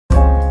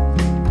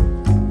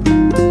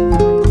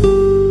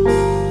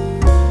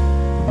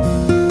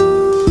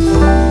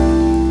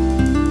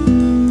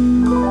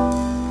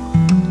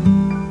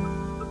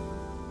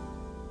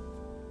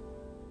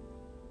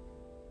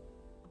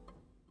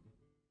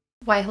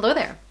Why, hello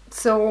there.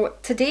 So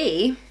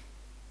today,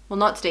 well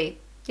not today,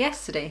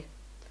 yesterday,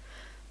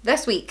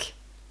 this week,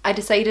 I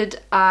decided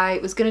I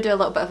was going to do a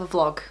little bit of a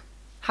vlog.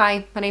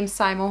 Hi, my name's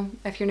Simo.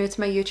 If you're new to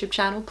my YouTube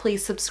channel,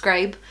 please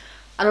subscribe.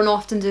 I don't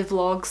often do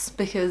vlogs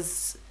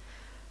because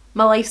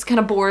my life's kind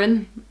of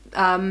boring.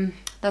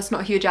 That's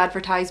not a huge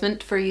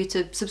advertisement for you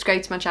to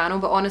subscribe to my channel,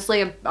 but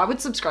honestly, I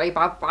would subscribe.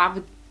 I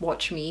would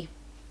watch me,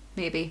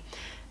 maybe.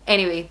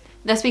 Anyway,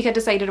 this week I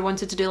decided I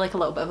wanted to do like a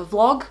little bit of a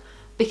vlog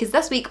because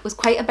this week was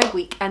quite a big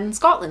week in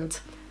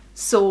Scotland.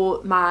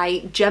 So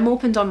my gym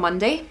opened on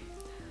Monday,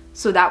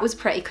 so that was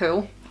pretty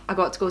cool. I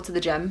got to go to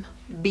the gym.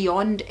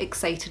 Beyond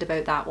excited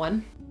about that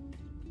one.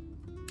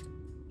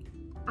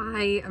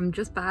 I am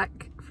just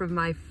back from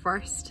my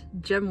first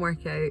gym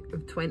workout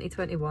of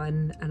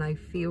 2021 and I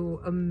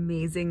feel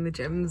amazing. The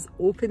gym's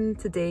open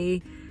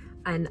today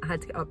and I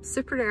had to get up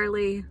super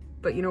early,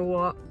 but you know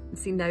what?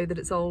 See, now that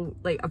it's all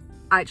like, I've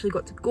actually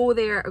got to go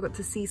there, I got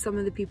to see some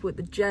of the people at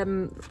the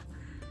gym.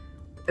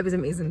 It was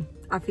amazing.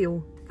 I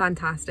feel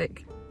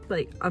fantastic.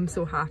 Like, I'm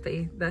so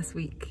happy. This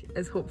week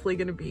is hopefully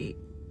gonna be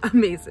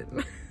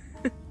amazing.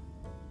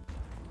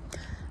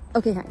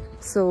 Okay, hi.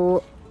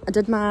 So I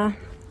did my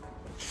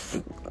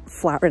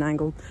flattering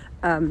angle.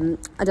 I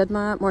did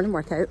my morning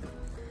workout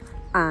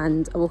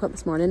and I woke up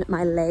this morning.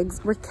 My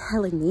legs were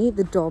killing me.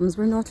 The DOMs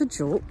were not a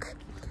joke.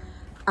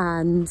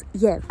 And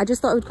yeah, I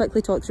just thought I would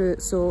quickly talk through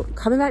it. So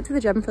coming back to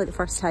the gym for like the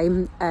first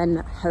time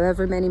in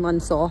however many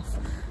months off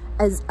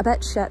is a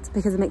bit shit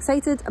because I'm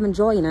excited, I'm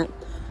enjoying it.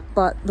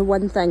 But the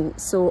one thing,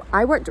 so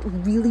I worked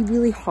really,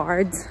 really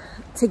hard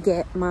to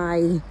get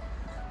my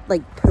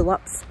like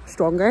pull-ups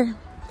stronger.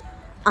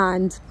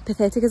 And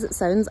pathetic as it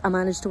sounds, I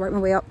managed to work my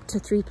way up to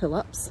 3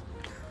 pull-ups,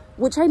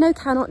 which I now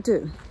cannot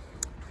do.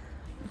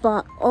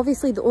 But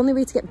obviously the only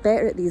way to get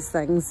better at these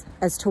things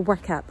is to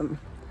work at them.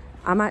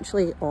 I'm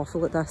actually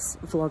awful at this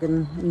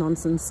vlogging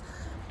nonsense.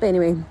 But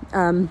anyway,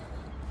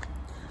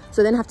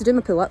 so then I have to do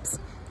my pull-ups,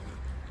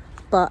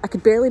 but I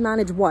could barely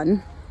manage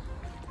one.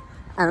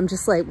 And I'm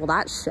just like, well,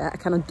 that's shit. I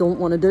kind of don't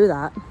want to do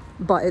that.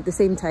 But at the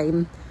same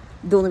time,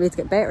 the only way to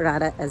get better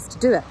at it is to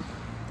do it.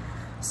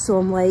 So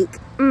I'm like,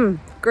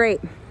 great.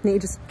 Need to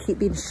just keep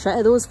being shit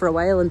at those for a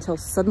while until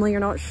suddenly you're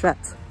not shit.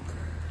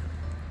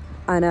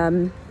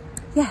 And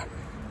yeah.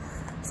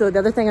 So the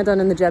other thing I've done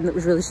in the gym that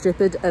was really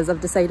stupid is I've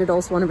decided I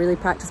also want to really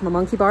practice my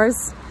monkey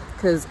bars,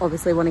 because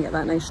obviously I want to get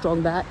that nice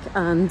strong back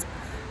and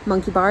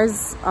monkey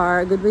bars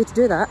are a good way to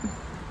do that.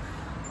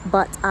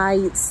 But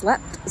I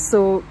slipped,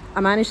 so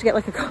I managed to get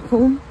like a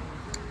couple.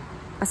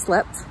 I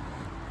slipped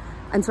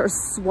and sort of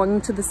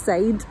swung to the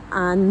side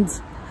and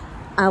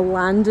I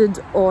landed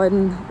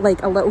on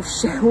like a little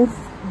shelf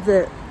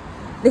that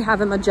they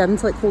have in my gym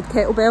to like hold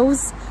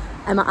kettlebells,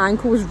 and my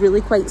ankle was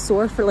really quite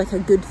sore for like a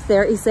good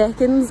 30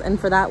 seconds,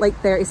 and for that like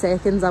 30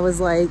 seconds I was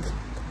like,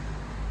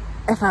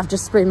 if I've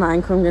just sprained my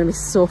ankle I'm gonna be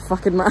so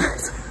fucking mad.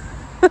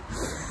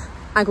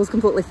 Ankle's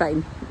completely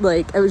fine,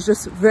 like it was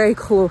just very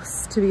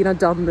close to being a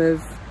dumb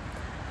move.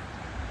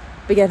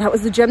 But yeah, that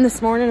was the gym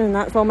this morning and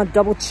that's all my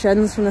double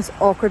chins from this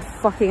awkward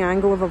fucking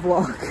angle of a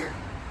vlog.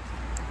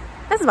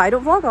 This is why I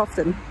don't vlog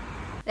often.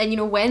 Then, you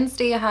know,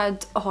 Wednesday I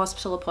had a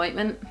hospital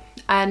appointment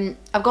and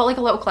I've got like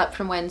a little clip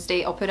from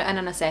Wednesday. I'll put it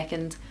in a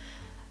second.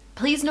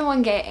 Please no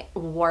one get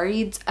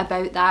worried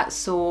about that.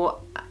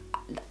 So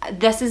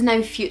this is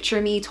now future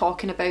me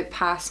talking about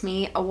past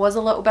me. I was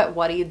a little bit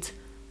worried,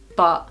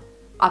 but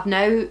I've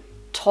now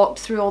talked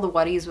through all the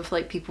worries with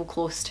like people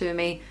close to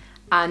me,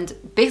 and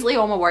basically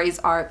all my worries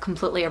are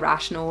completely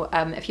irrational.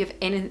 If you have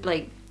any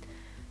like,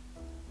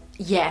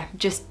 yeah,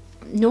 just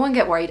no one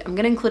get worried. I'm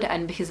gonna include it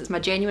in because it's my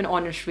genuine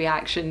honest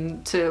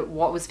reaction to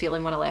what I was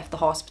feeling when I left the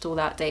hospital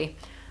that day.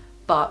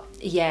 But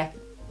yeah,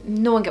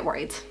 no one get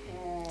worried.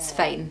 It's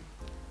fine.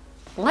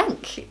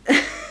 Link.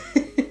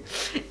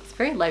 It's a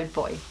very loud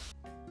boy.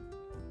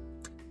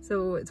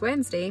 So it's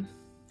Wednesday.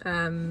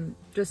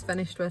 Just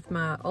finished with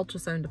my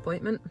ultrasound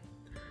appointment.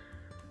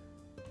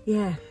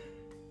 Yeah.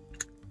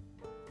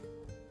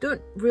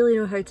 Don't really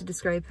know how to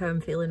describe how I'm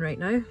feeling right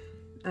now.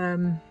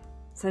 Oh,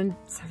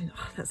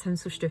 that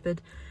sounds so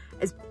stupid.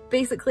 It's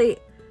basically,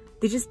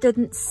 they just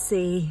didn't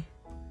say,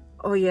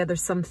 oh yeah,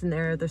 there's something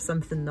there, there's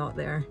something not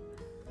there.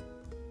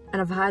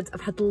 And I've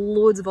had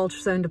loads of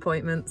ultrasound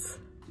appointments,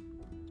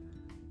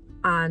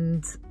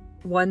 and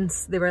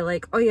once they were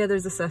like, oh yeah,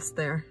 there's a cyst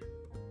there.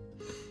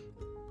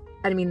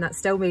 And I mean, that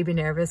still made me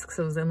nervous because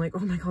I was in like,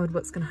 oh my God,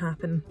 what's gonna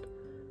happen?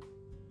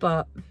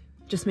 But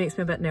just makes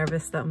me a bit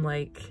nervous that I'm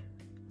like,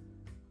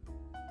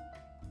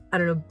 I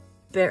don't know,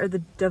 better the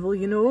devil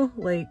you know.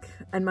 Like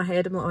in my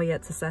head I'm like, oh yeah,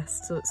 it's a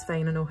cyst, so it's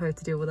fine, I know how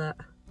to deal with it.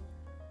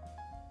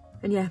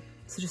 And yeah,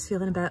 so just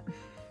feeling a bit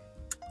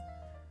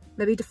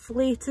maybe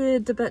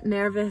deflated, a bit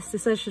nervous. They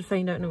said I should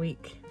find out in a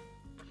week.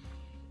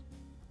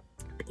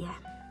 But yeah,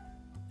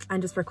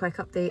 and just for a quick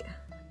update,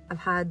 I've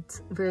had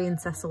ovarian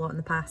cysts a lot in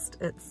the past.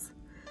 It's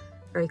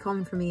very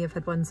common for me. I've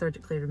had one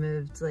surgically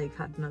removed, like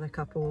had another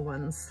couple of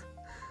ones.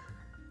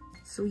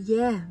 So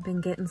yeah, been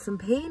getting some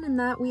pain, and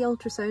that wee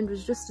ultrasound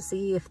was just to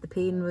see if the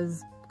pain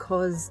was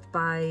caused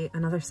by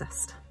another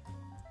cyst.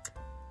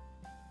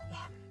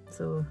 Yeah.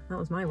 So that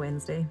was my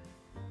Wednesday.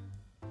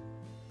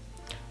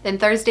 Then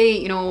Thursday,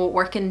 you know,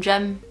 working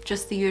gym,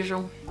 just the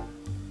usual.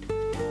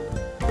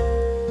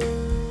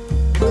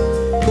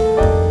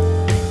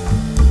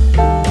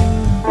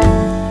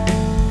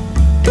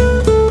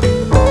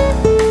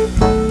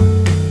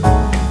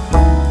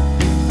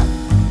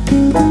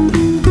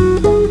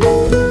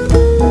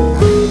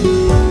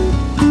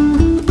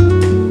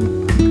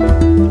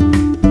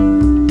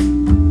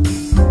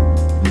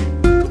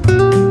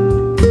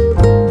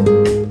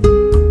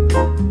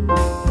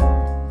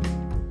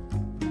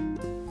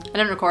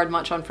 I didn't record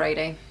much on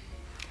Friday.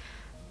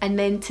 And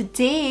then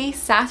today,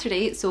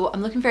 Saturday, so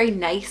I'm looking very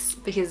nice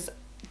because,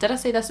 did I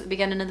say this at the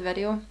beginning of the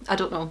video? I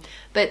don't know.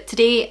 But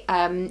today,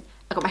 I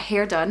got my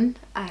hair done,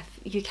 if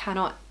you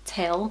cannot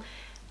tell.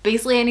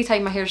 Basically,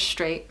 anytime my hair's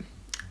straight,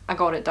 I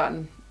got it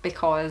done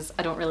because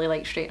I don't really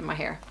like straightening my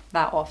hair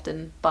that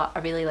often, but I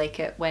really like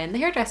it when the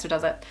hairdresser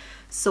does it.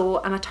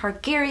 So I'm a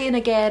Targaryen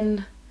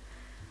again,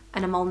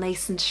 and I'm all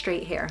nice and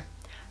straight hair.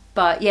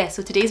 But yeah,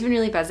 so today's been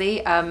really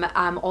busy.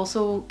 I'm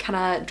also kind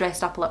of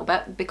dressed up a little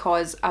bit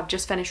because I've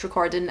just finished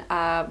recording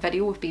a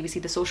video with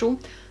BBC The Social.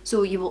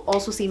 So you will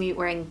also see me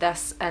wearing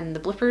this in the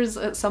bloopers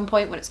at some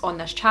point when it's on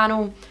this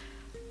channel.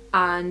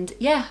 And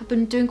yeah, I've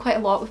been doing quite a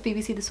lot with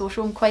BBC The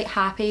Social. I'm quite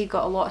happy,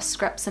 got a lot of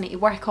scripts I need to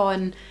work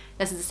on.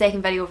 This is the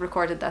second video I've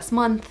recorded this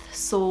month,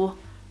 so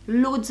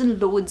loads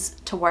and loads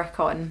to work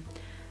on.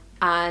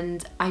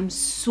 And I'm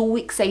so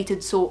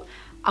excited. So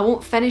I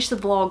won't finish the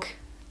vlog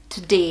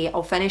today,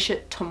 I'll finish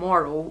it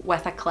tomorrow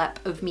with a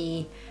clip of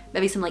me,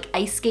 maybe some like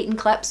ice skating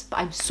clips, but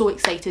I'm so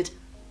excited.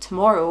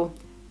 Tomorrow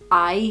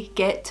I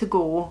get to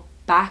go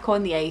back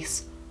on the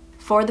ice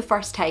for the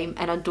first time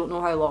and I don't know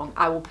how long.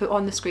 I will put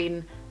on the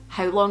screen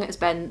how long it's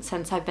been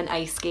since I've been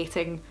ice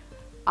skating.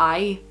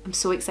 I am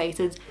so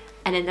excited.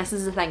 And then this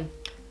is the thing,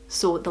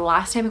 so the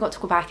last time I got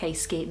to go back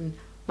ice skating,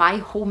 my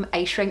home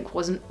ice rink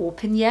wasn't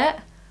open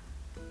yet,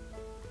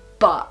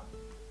 but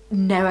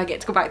now I get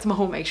to go back to my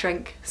home ice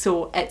rink.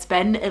 So it's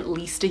been at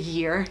least a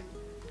year,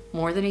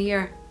 more than a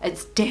year.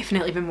 It's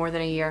definitely been more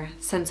than a year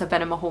since I've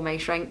been in my home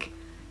ice rink.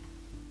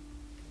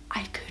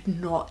 I could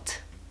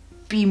not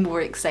be more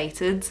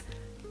excited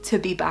to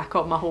be back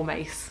on my home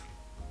ice.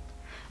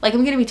 Like,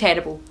 I'm gonna be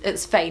terrible,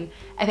 it's fine.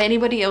 If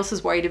anybody else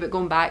is worried about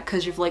going back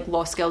because you've like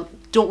lost skill,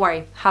 don't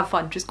worry, have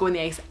fun, just go on the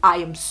ice. I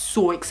am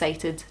so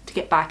excited to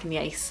get back in the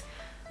ice.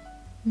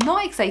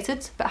 Not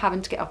excited, but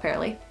having to get up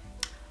early.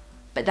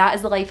 But that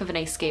is the life of an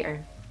ice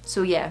skater.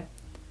 So yeah,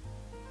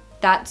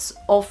 that's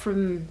all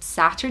from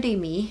Saturday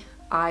me.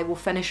 I will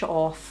finish it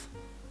off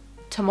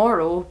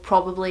tomorrow,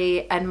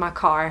 probably in my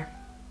car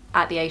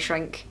at the ice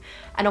rink.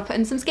 And I'll put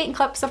in some skating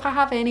clips if I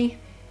have any.